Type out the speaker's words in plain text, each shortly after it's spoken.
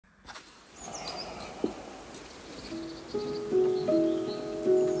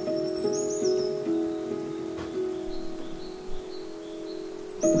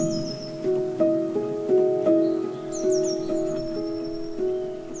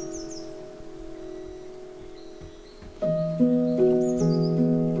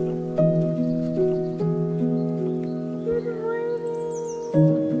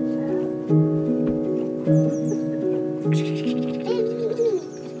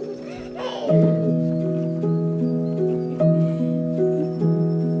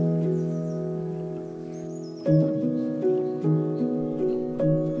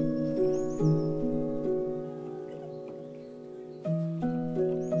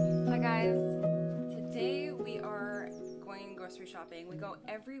shopping. We go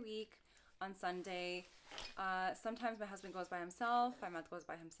every week on Sunday. Sometimes my husband goes by himself. Ahmed goes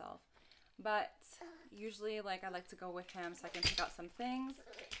by himself. But usually, like, I like to go with him so I can pick out some things.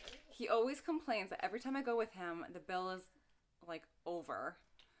 He always complains that every time I go with him, the bill is, like, over.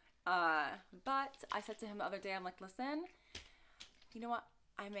 But I said to him the other day, I'm like, listen, you know what?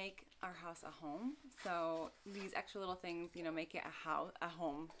 I make our house a home. So these extra little things, you know, make it a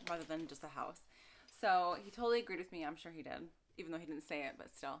home rather than just a house. So he totally agreed with me. I'm sure he did, even though he didn't say it,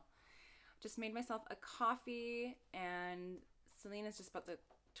 but still. Just made myself a coffee, and Celine is just about to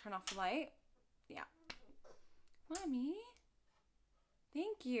turn off the light. Yeah. Mommy.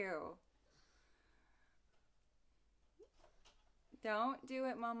 Thank you. Don't do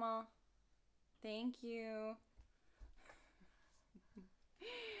it, Mama. Thank you.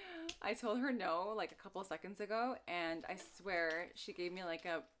 I told her no like a couple of seconds ago, and I swear she gave me like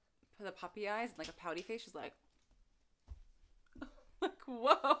the puppy eyes, like a pouty face. She's like,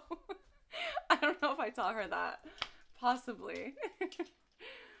 whoa. I don't know if I taught her that. Possibly.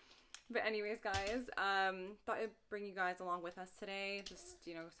 But anyways, guys, thought I'd bring you guys along with us today. Just,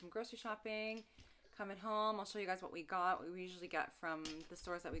 you know, some grocery shopping. Coming home, I'll show you guys what we got, what we usually get from the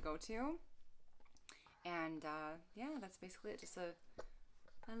stores that we go to. And yeah, that's basically it. Just a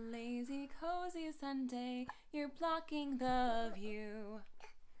lazy, cozy Sunday. You're blocking the view.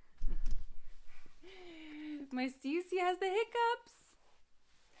 My Cece has the hiccups.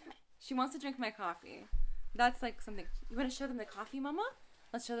 She wants to drink my coffee. That's like something. You want to show them the coffee, Mama?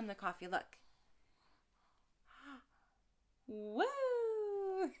 Let's show them the coffee. Look. Whoa!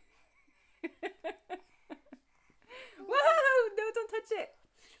 Whoa! No, don't touch it.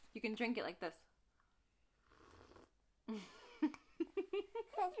 You can drink it like this.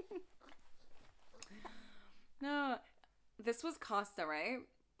 No, this was Costa, right?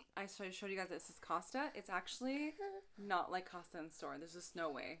 I showed you guys this is Costa. It's actually not like Costa in store. There's just no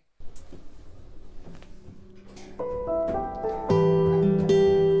way.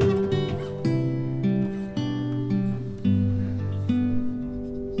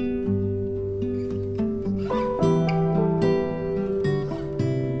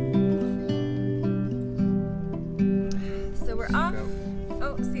 So we're off.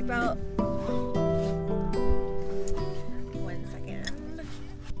 Oh, seatbelt. 1 second.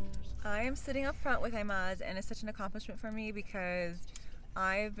 I am sitting up front with Ahmad, and it's such an accomplishment for me because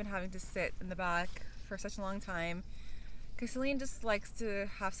I've been having to sit in the back for such a long time because Celine just likes to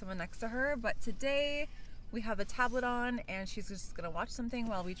have someone next to her. But today we have a tablet on, and she's just gonna watch something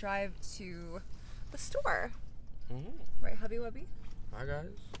while we drive to the store. Right, hubby wubby? Hi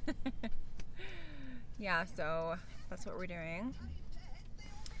guys. Yeah, so that's what we're doing.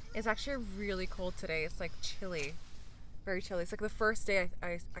 It's actually really cold today. It's like chilly, very chilly. It's like the first day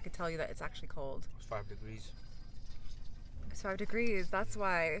I could tell you that it's actually cold. It's 5 degrees. It's 5 degrees. That's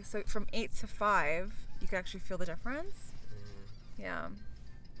why. So from 8 to 5, you can actually feel the difference. Yeah.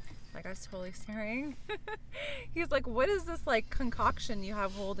 That guy's totally staring. He's like, what is this like concoction you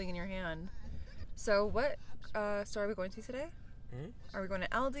have holding in your hand? So what store are we going to today? Are we going to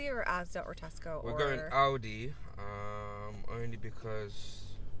Aldi or Asda or Tesco? We're going Aldi, only because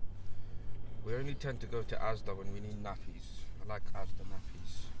we only tend to go to Asda when we need nappies. I like Asda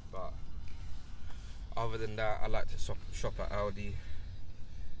nappies, but other than that, I like to shop at Aldi.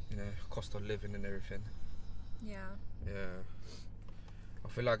 You know, cost of living and everything. Yeah. Yeah. I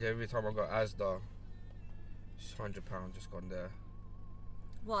feel like every time I go Asda, it's £100 just gone there.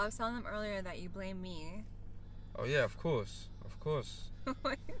 Well, I was telling them earlier that you blame me. Oh yeah, of course. Of course.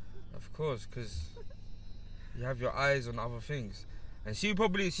 Of course, because you have your eyes on other things. And she's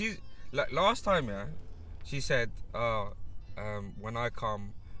like last time, yeah, she said, when I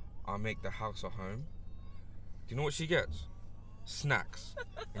come, I'll make the house a home. Do you know what she gets? Snacks.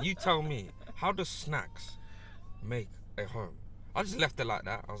 And you tell me, how does snacks make a home? I just left it like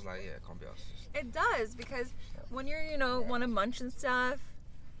that. I was like, yeah, it can't be us. It does, because when you're, you know, want to munch and stuff,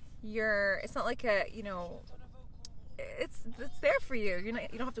 it's not like a, you know, it's there for you. You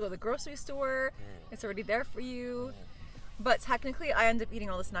don't have to go to the grocery store. It's already there for you. But technically, I end up eating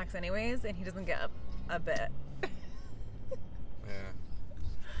all the snacks anyways, and he doesn't get a bit. Yeah.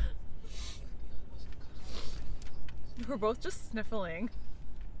 We're both just sniffling.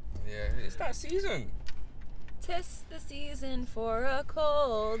 Yeah, it's that season. 'Tis the season for a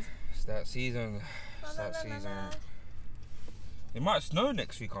cold. It's that season. It's that season. It might snow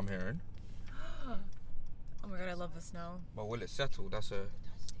next week, I'm hearing. Oh my god, I love the snow. But will it settle? That's a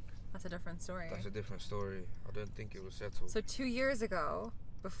different story. That's a different story. I don't think it will settle. So 2 years ago,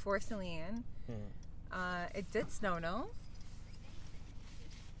 before Celine, it did snow, no?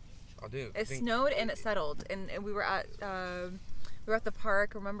 I didn't. It snowed and it settled, and we were at We were at the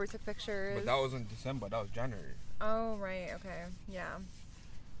park. Remember, we took pictures. But that was in December. That was January. Oh, right. Okay. Yeah.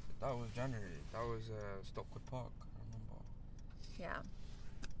 That was January. That was Stockwood Park. I remember. Yeah.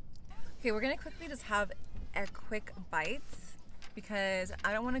 Okay, we're gonna quickly just have a quick bite because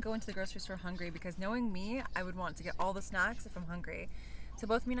I don't want to go into the grocery store hungry, because knowing me, I would want to get all the snacks if I'm hungry. So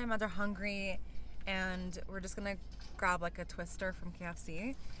both me and Ahmad are hungry, and we're just gonna grab like a Twister from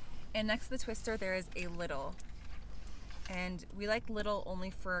KFC. And next to the Twister there is a Little. And we like Little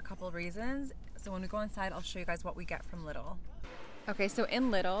only for a couple of reasons. So when we go inside, I'll show you guys what we get from Little. Okay, so in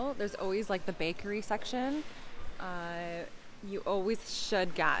Little, there's always like the bakery section. You always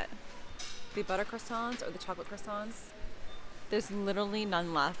should get the butter croissants or the chocolate croissants. There's literally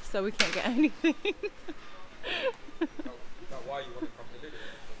none left, so we can't get anything. Is that why you want to come to Lidl?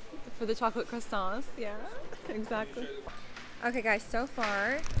 For the chocolate croissants, yeah, exactly. Okay guys, so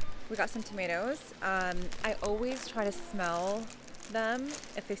far we got some tomatoes. I always try to smell them.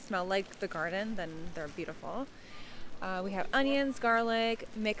 If they smell like the garden, then they're beautiful. We have onions, garlic,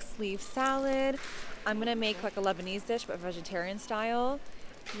 mixed leaf salad. I'm gonna make like a Lebanese dish, but vegetarian style.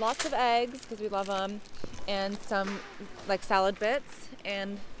 Lots of eggs, because we love them, and some like salad bits,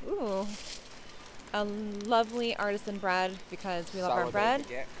 and ooh, a lovely artisan bread, because we love our bread.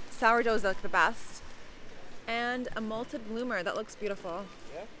 Sourdough is like the best. And a malted bloomer, that looks beautiful.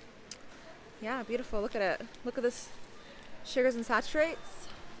 Yeah? Yeah, beautiful, look at it. Look at this, sugars and saturates.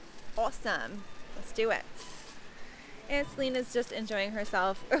 Awesome, let's do it. And Celine is just enjoying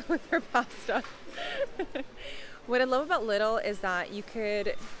herself with her pasta. What I love about Little is that you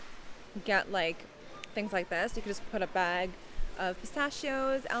could get like things like this. You could just put a bag of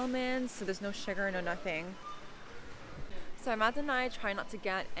pistachios, almonds, so there's no sugar, no nothing. So Ahmad and I try not to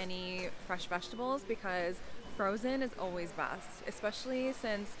get any fresh vegetables because frozen is always best, especially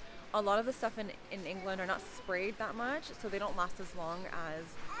since a lot of the stuff in England are not sprayed that much, so they don't last as long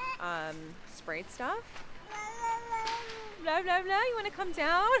as sprayed stuff. Blah, blah, blah, you want to come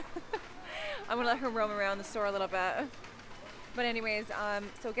down? I'm gonna let her roam around the store a little bit. But anyways,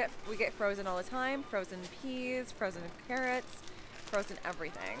 so we get frozen all the time. Frozen peas, frozen carrots, frozen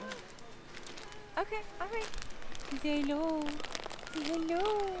everything. Okay, all right. Say hello. Say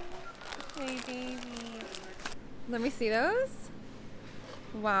hello. Hey, baby. Let me see those.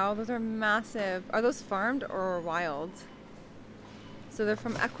 Wow, those are massive. Are those farmed or wild? So they're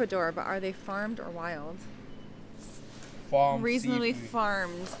from Ecuador, but are they farmed or wild? Farmed reasonably seafood.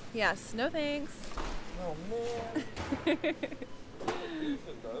 Farmed. Yes. No thanks. Oh man.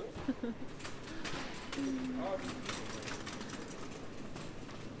 Decent though.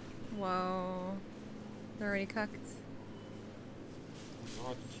 Whoa. They're already cooked.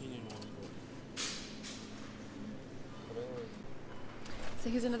 So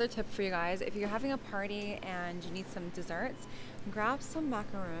here's another tip for you guys. If you're having a party and you need some desserts, grab some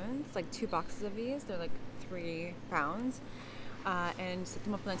macaroons, like 2 boxes of these. They're like 3 pounds. And set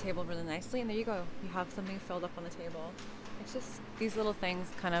them up on the table really nicely, and there you go. You have something filled up on the table. It's just these little things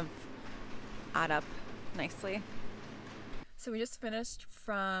kind of add up nicely. So we just finished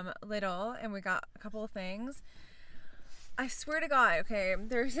from Lidl and we got a couple of things. I swear to God, okay,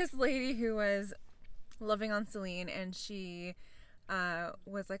 there's this lady who was loving on Celine, and she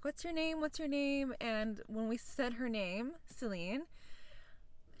was like, what's your name? What's your name? And when we said her name, Celine,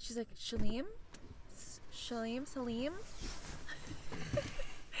 she's like, Shalim? Salim?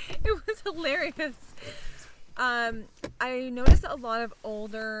 It was hilarious. I noticed that a lot of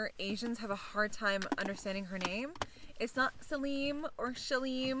older Asians have a hard time understanding her name. It's not Salim or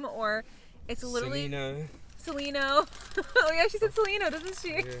Shalim, or it's literally Celino. Oh yeah, she said Celino, doesn't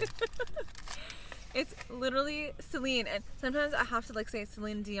she? Yeah. It's literally Celine, and sometimes I have to like say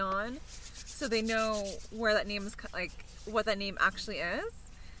Celine Dion so they know where that name is, like what that name actually is.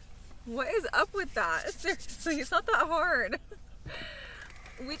 What is up with that? Seriously, it's not that hard.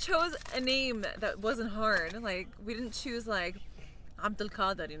 We chose a name that wasn't hard. Like, we didn't choose like Abdul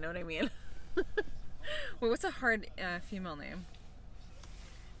Qadir, you know what I mean? Wait, what's a hard female name?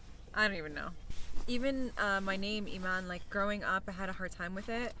 I don't even know. Even my name, Iman, like growing up, I had a hard time with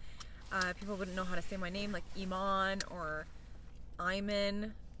it. People wouldn't know how to say my name, like Iman or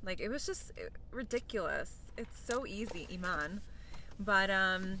Iman. Like, it was just ridiculous. It's so easy, Iman. But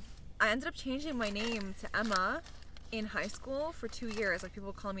I ended up changing my name to Emma in high school for 2 years. Like, people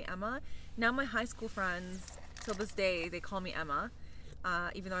would call me Emma. Now my high school friends, till this day, they call me Emma,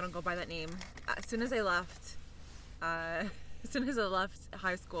 even though I don't go by that name. As soon as I left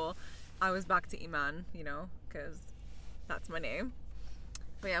high school, I was back to Iman, you know, because that's my name.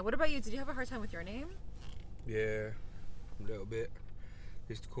 But yeah, what about you? Did you have a hard time with your name? Yeah, a little bit.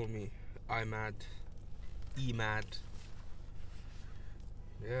 They used to call me Imad, Emad.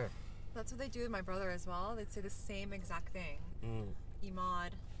 Yeah. That's what they do with my brother as well. They'd say the same exact thing.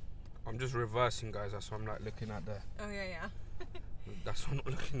 Imad. I'm just reversing, guys. That's why I'm like looking at the. Oh yeah. That's why I'm not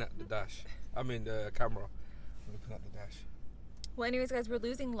looking at the dash. I mean the camera. I'm looking at the dash. Well, anyways, guys, we're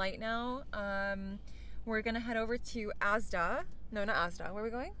losing light now. We're gonna head over to Asda. No, not Asda. Where are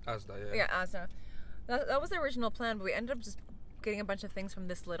we going? Asda, yeah. Yeah, Asda. That was the original plan, but we ended up just getting a bunch of things from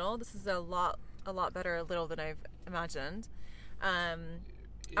this Lidl. This is a lot better Lidl than I've imagined. I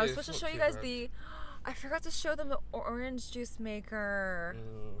was supposed to show you guys I forgot to show them the orange juice maker.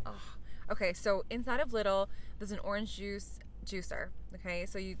 Oh. Okay, so inside of Lidl, there's an orange juicer. Okay,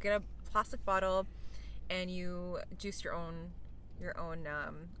 so you get a plastic bottle and you juice your own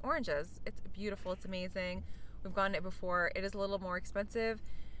oranges. It's beautiful. It's amazing. We've gotten it before. It is a little more expensive.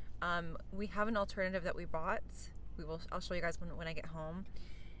 We have an alternative that we bought. I'll show you guys when I get home.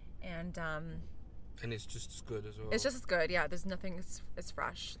 And it's just as good as well. It's just as good. Yeah, there's nothing. It's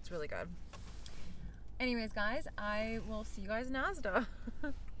fresh. It's really good. Anyways, guys, I will see you guys in Asda.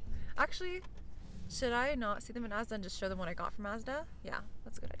 Actually, should I not see them in Asda and just show them what I got from Asda? Yeah,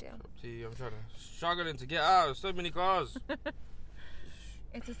 that's a good idea. See, I'm struggling to get out. So many cars.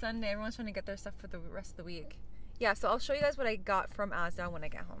 It's a Sunday. Everyone's trying to get their stuff for the rest of the week. Yeah, so I'll show you guys what I got from Asda when I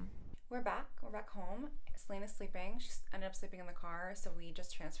get home. We're back home. Celine is sleeping. She ended up sleeping in the car, so we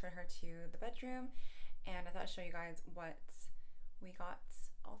just transferred her to the bedroom, and I thought I'd show you guys what we got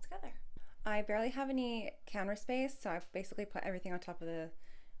all together. I barely have any counter space, so I've basically put everything on top of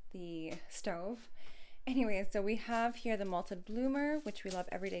the stove. Anyways, so we have here the malted bloomer, which we love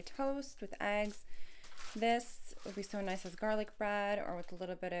everyday toast with eggs. This would be so nice as garlic bread or with a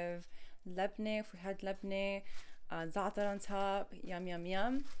little bit of lebne, if we had lebne, za'atar on top. Yum, yum,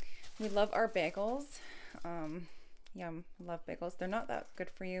 yum. We love our bagels. Yum, love bagels. They're not that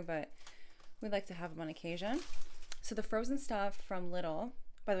good for you, but we like to have them on occasion. So the frozen stuff from Lidl,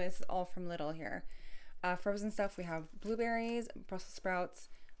 by the way, this is all from Lidl here. Frozen stuff, we have blueberries, Brussels sprouts,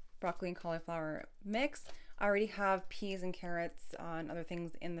 broccoli and cauliflower mix. I already have peas and carrots and other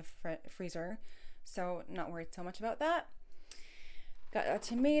things in the freezer, so not worried so much about that. Got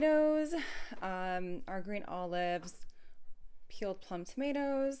tomatoes, our green olives, peeled plum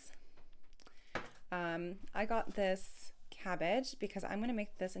tomatoes. I got this cabbage because I'm gonna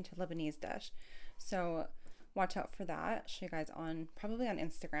make this into a Lebanese dish, so watch out for that. I'll show you guys probably on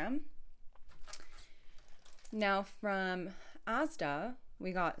Instagram. Now from Asda,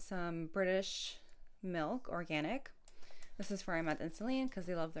 we got some British milk, organic. This is for Ahmed and Celine because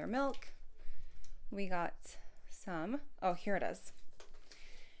they love their milk. We got some, oh, here it is.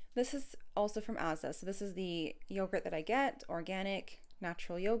 This is also from Asda. So this is the yogurt that I get, organic,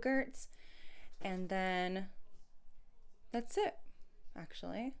 natural yogurts. And then that's it,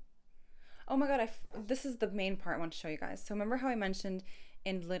 actually. Oh my God, this is the main part I want to show you guys. So remember how I mentioned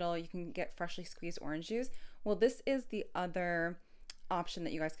in Lidl you can get freshly squeezed orange juice? Well, this is the other option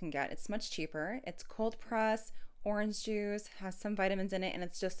that you guys can get. It's much cheaper. It's cold press orange juice, has some vitamins in it, and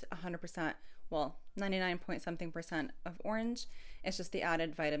it's just 100%, well, 99 point something percent of orange. It's just the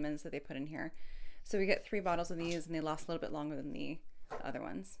added vitamins that they put in here. So we get 3 bottles of these and they last a little bit longer than the other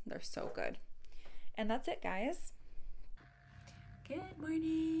ones. They're so good. And that's it, guys. Good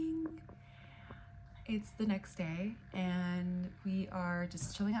morning. It's the next day and we are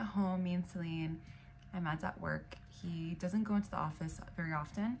just chilling at home, me and Celine. Ahmad's at work. He doesn't go into the office very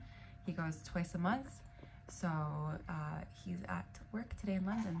often. He goes twice a month. So he's at work today in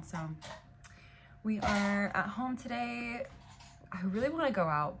London. So we are at home today. I really want to go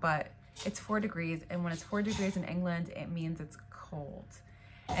out, but it's 4 degrees. And when it's 4 degrees in England, it means it's cold.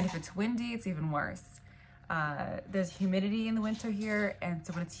 And if it's windy, it's even worse. There's humidity in the winter here. And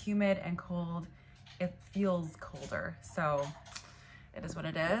so when it's humid and cold, it feels colder. So it is what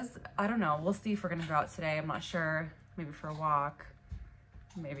it is. I don't know. We'll see if we're going to go out today. I'm not sure. Maybe for a walk.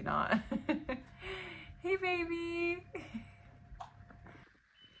 Maybe not. Hey, baby.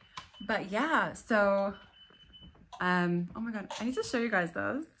 But yeah, so, oh my God, I need to show you guys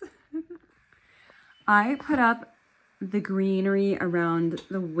those. I put up the greenery around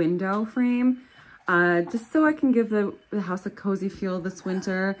the window frame, just so I can give the house a cozy feel this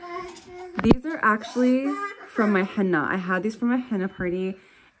winter. These are actually from my henna. I had these from my henna party,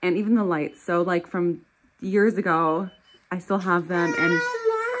 and even the lights. So like from years ago, I still have them. And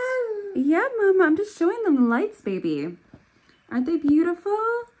yeah, Mama, I'm just showing them the lights, baby. Aren't they beautiful?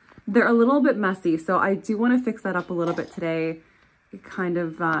 They're a little bit messy, so I do want to fix that up a little bit today. It kind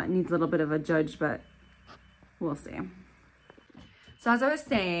of needs a little bit of a judge, but we'll see. So as I was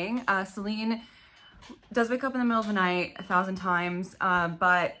saying, Celine does wake up in the middle of the night 1,000 times,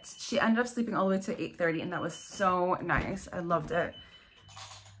 but she ended up sleeping all the way to 8:30, and that was so nice. I loved it.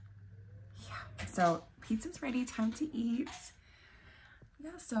 So pizza's ready, time to eat.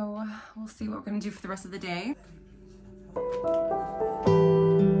 Yeah, so we'll see what we're gonna do for the rest of the day.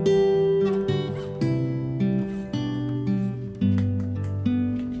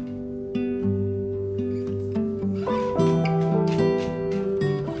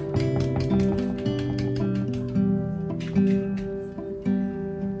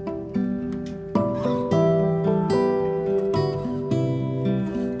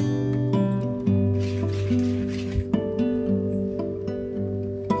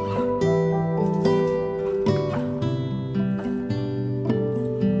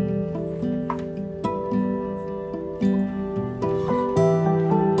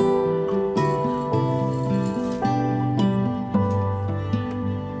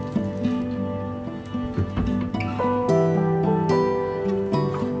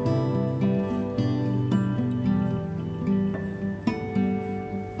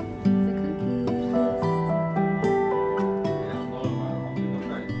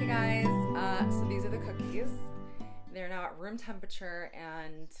 They're now at room temperature,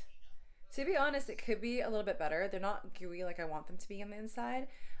 and to be honest, it could be a little bit better. They're not gooey like I want them to be on the inside.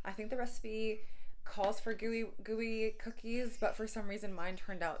 I think the recipe calls for gooey cookies, but for some reason mine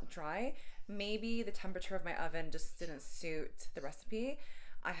turned out dry. Maybe the temperature of my oven just didn't suit the recipe.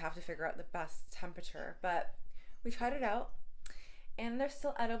 I have to figure out the best temperature, but we tried it out and they're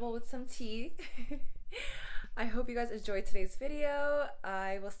still edible with some tea. I hope you guys enjoyed today's video.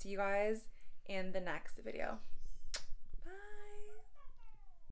 I will see you guys in the next video.